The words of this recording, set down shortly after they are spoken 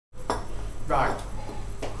Right.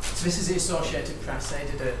 So this is the Associated Press. They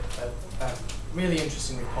did a really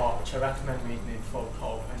interesting report, which I recommend reading in full,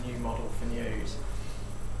 called A New Model for News.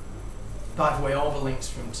 By the way, all the links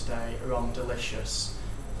from today are on Delicious,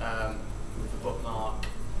 with the bookmark,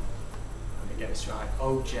 let me get this right,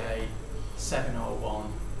 OJ70101,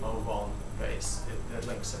 but the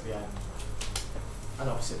links at the end. And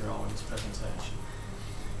obviously they're all in this presentation.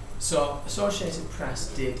 So Associated Press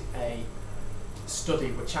did a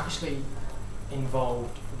study which actually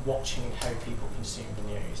involved watching how people consume the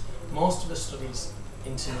news. Most of the studies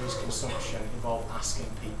into news consumption involve asking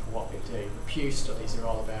people what they do. The Pew studies are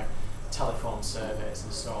all about telephone surveys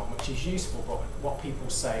and so on, which is useful, but what people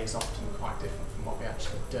say is often quite different from what they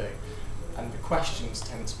actually do. And the questions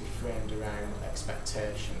tend to be framed around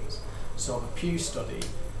expectations. So the Pew study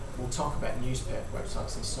will talk about newspaper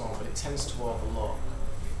websites and so on, but it tends to overlook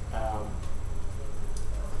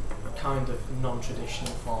kind of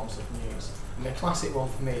non-traditional forms of news. And the classic one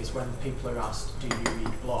for me is when people are asked, do you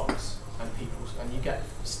read blogs? And you get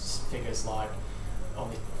figures like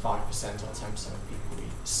only 5% or 10% of people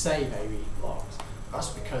say they read blogs. That's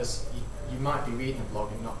because you might be reading a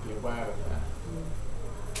blog and not be aware of it.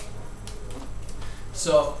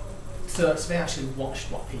 So they actually watched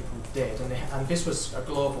what people did, and this was a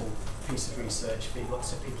global piece of research. They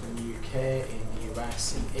looked at people in the UK, in the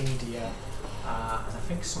US, in India, and I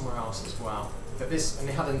think somewhere else as well. And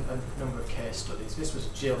they had a number of case studies. This was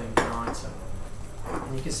Jill in Brighton,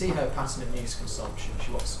 and you can see her pattern of news consumption.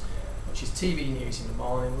 She watches TV news in the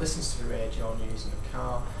morning, listens to the radio news in the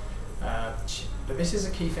car, but this is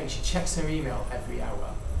a key thing, she checks her email every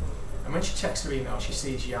hour. And when she checks her email, she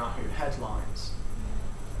sees Yahoo headlines.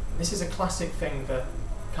 And this is a classic thing that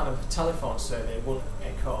kind of a telephone survey wouldn't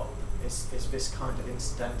pick up, is this kind of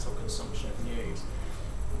incidental consumption of news.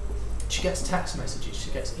 She gets text messages, she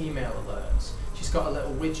gets email alerts, she's got a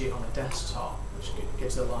little widget on her desktop which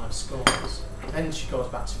gives her live scores. Then she goes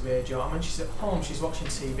back to radio, and when she's at home she's watching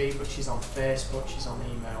TV, but she's on Facebook, she's on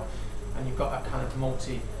email, and you've got that kind of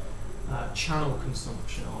multi-channel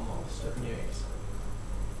consumption almost of news.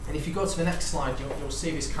 And if you go to the next slide, you'll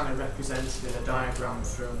see this kind of represented in a diagram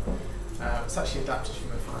from, it's actually adapted from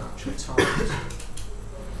the Financial Times.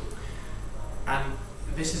 And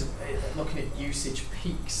this is looking at usage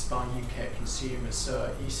peaks by UK consumers.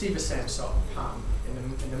 So you see the same sort of pattern.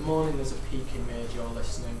 In the morning there's a peak in radio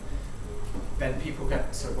listening. Then people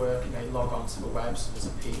get to work and they log on to the web, so there's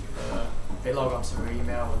a peak there. They log on to their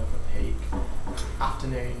email, another peak.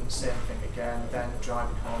 Afternoon, same thing again. Then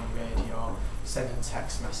driving home, radio, sending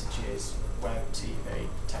text messages, web, TV,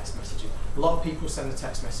 text messages. A lot of people send a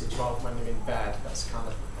text message when they're in bed. That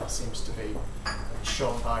seems to be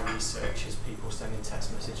shown by research as people sending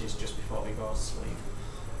text messages just before they go to sleep,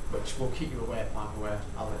 which will keep you awake, by the way,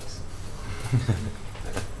 Alex.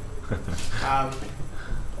 I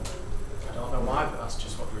don't know why, but that's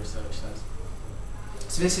just what the research says.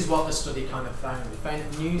 So this is what the study kind of found. They found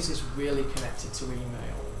that news is really connected to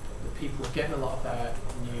email. That people are getting a lot of their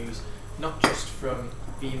news, not just from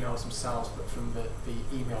the emails themselves, but from the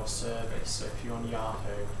email service. So if you're on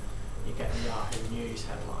Yahoo, you're getting Yahoo News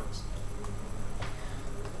headlines.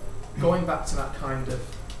 Going back to that kind of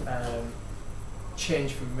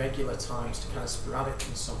change from regular times to kind of sporadic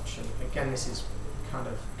consumption, again, this is kind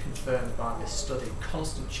of confirmed by this study,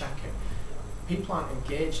 constant checking. People aren't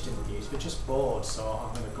engaged in the news, they're just bored, so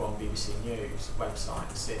I'm going to go on BBC News website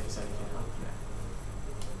and see if there's anything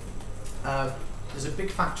happening. There's a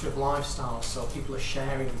big factor of lifestyle, so people are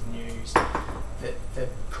sharing news, that they're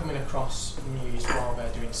coming across news while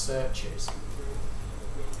they're doing searches.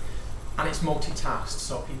 And it's multitasked,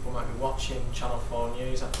 so people might be watching Channel 4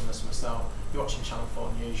 News. I've done this myself. You're watching Channel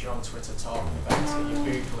 4 News, you're on Twitter talking about it, you're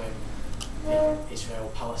Googling the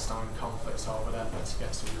Israel-Palestine conflict or whatever to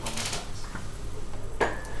get some context.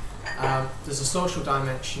 There's a social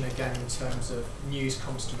dimension again in terms of news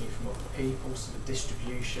comes to me from other people, so the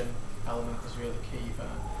distribution element is really key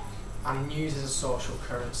there. And news is a social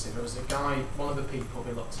currency. There was a guy, one of the people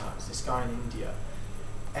we looked at was this guy in India.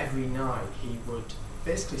 Every night he would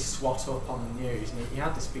basically swat up on the news, and he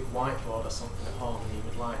had this big whiteboard or something at home, and he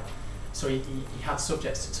would so he had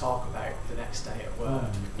subjects to talk about the next day at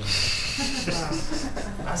work.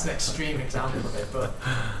 That's an extreme example of it, but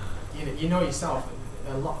you know yourself,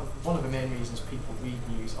 one of the main reasons people read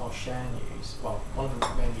news or share news, well, one of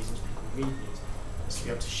the main reasons people read news is to be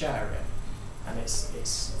able to share it. And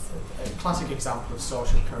it's a classic example of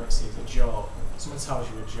social currency is a joke. Someone tells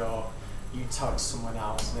you a joke, you tell it to someone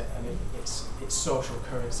else, and it's social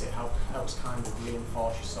currency. It helps kind of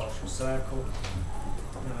reinforce your social circle.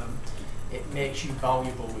 It makes you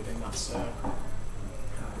valuable within that circle.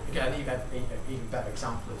 again, even better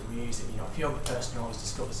example of music. You know, if you're the person who always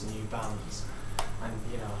discovers the new bands, and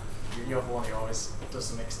you know, you're the one who always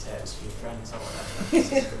does the mixtapes for your friends or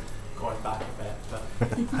whatever. Going back a bit, but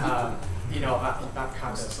you know, that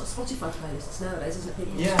kind of Spotify playlists nowadays, isn't it?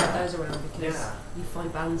 People yeah. just put those around because you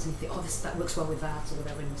find bands and you think, oh, that works well with that or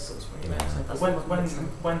whatever, and sort of spread it out. So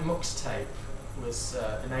when Muxtape was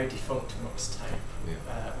a now defunct Muxtape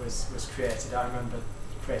was created, I remember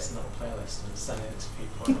creating a little playlist and sending it to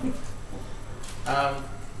people.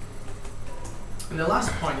 And the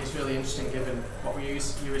last point is really interesting, given what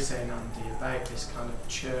you were saying, Andy, about this kind of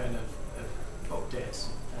churn of updates.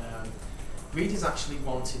 Readers actually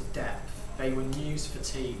wanted depth. They were news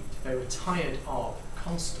fatigued. They were tired of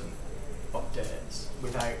constant updates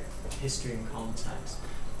without history and context.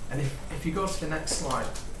 And if you go to the next slide,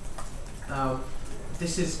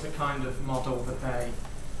 this is the kind of model that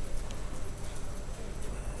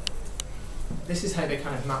this is how they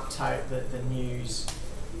kind of mapped out the news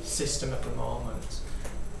system at the moment.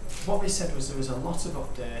 What they said was there was a lot of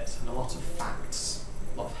updates and a lot of facts,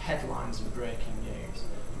 a lot of headlines and breaking news.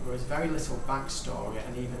 There was very little backstory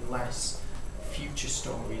and even less future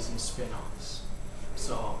stories and spin-offs.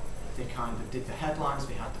 So they kind of did the headlines,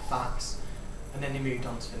 they had the facts, and then they moved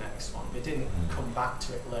on to the next one. They didn't come back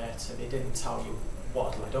to it later, they didn't tell you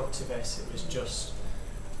what had led up to this, it was just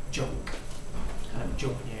junk, kind of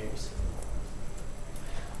junk news.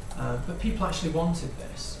 But people actually wanted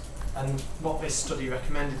this, and what this study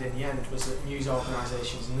recommended in the end was that news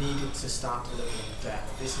organisations needed to start delivering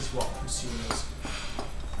depth. This is what consumers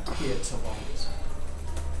appeared to want.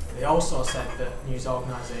 They also said that news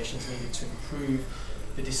organisations needed to improve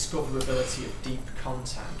the discoverability of deep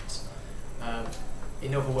content.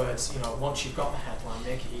 In other words, you know, once you've got the headline,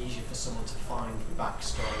 make it easier for someone to find the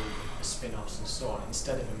backstory, the spin-offs and so on,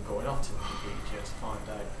 instead of them going off to Wikipedia to find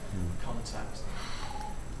out context.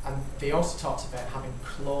 And they also talked about having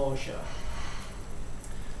closure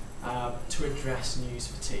to address news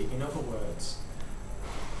fatigue. In other words,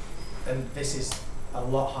 and this is a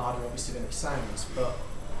lot harder obviously than it sounds, but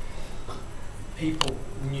people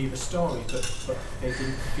knew the story, but they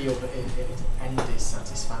didn't feel that it ended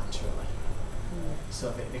satisfactorily.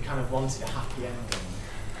 So they kind of wanted a happy ending.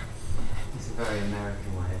 It's a very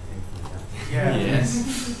American way of thinking about it. Yeah. Yes.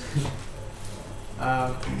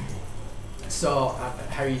 So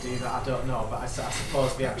how you do that, I don't know, but I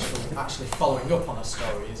suppose the actually following up on a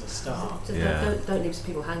story is a start. So don't leave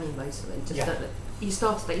people hanging, basically. Just don't, you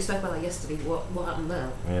spoke about that yesterday. What happened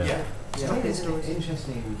now? I think there's an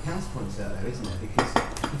interesting counterpoint to that, though, isn't it? Because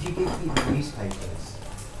if you give people newspapers,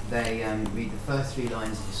 they read the first 3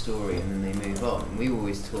 lines of the story and then they move on. And we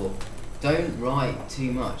always talk, don't write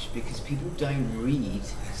too much because people don't read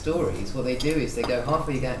stories. What they do is they go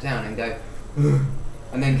halfway down and go,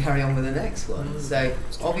 and then carry on with the next one. So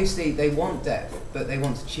obviously they want depth, but they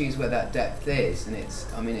want to choose where that depth is. And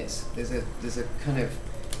there's a kind of,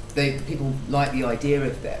 people like the idea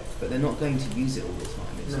of depth, but they're not going to use it all the time.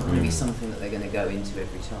 It's not going to be something that they're going to go into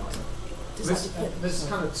every time. There's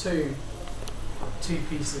kind of two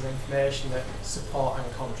pieces of information that support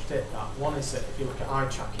and contradict that. One is that if you look at eye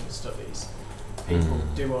tracking studies, people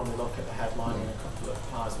do only look at the headline and a couple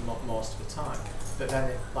of parts most of the time. But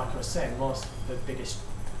then, like I was saying, the biggest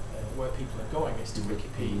where people are going is to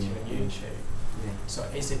Wikipedia and YouTube. So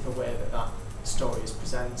is it the way that story is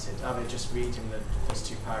presented? Are they just reading the first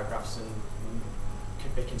 2 paragraphs and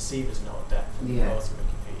they can see there's no depth and go to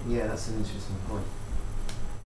Wikipedia? Yeah, that's an interesting point.